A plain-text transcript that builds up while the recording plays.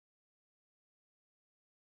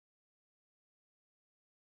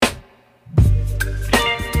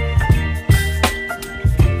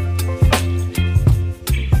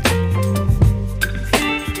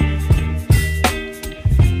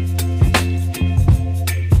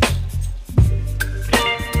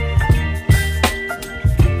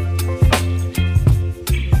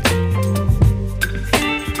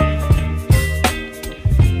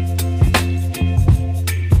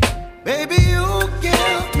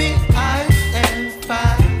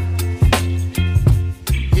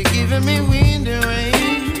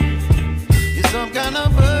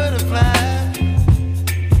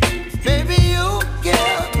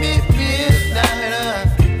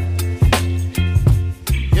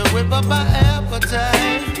whip up my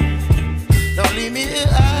appetite. Don't leave me here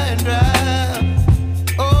high and dry.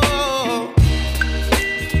 Oh,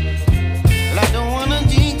 well, I don't wanna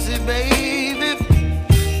jinx it, baby,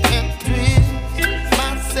 and twist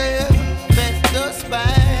myself at the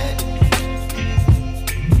spine.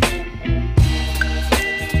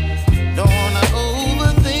 Don't wanna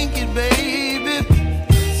overthink it, baby.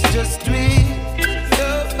 It's just twist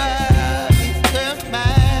your body and mine.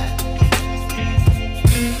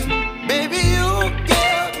 Baby, you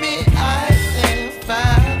give me ice and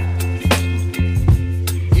fire.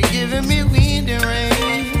 You're giving me wind and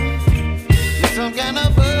rain. You're some kind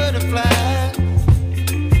of butterfly.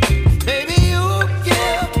 Baby, you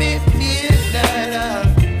give me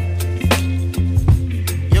midnight.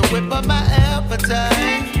 You whip up my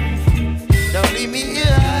appetite. Don't leave me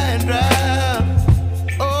here high and dry.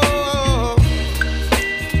 Oh,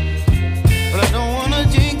 but I don't wanna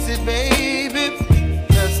jinx it, baby.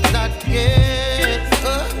 Let's not get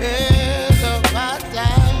ahead of my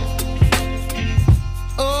time.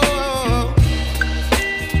 Oh,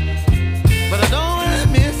 but I don't wanna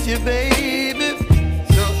miss you, baby.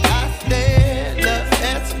 So I stand up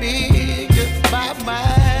and speak my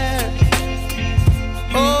mind.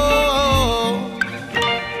 Oh.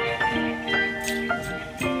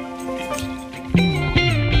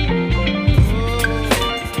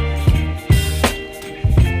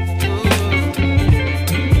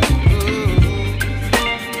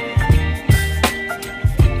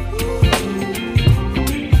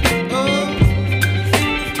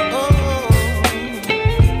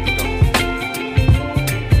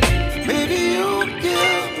 Baby, you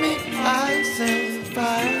give me ice and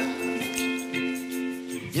fire.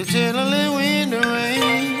 You're chilling wind and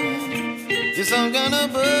rain. You're some kind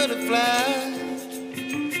of butterfly.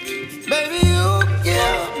 Baby, you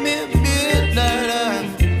give me midnight.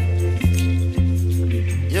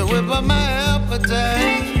 You whip up my appetite.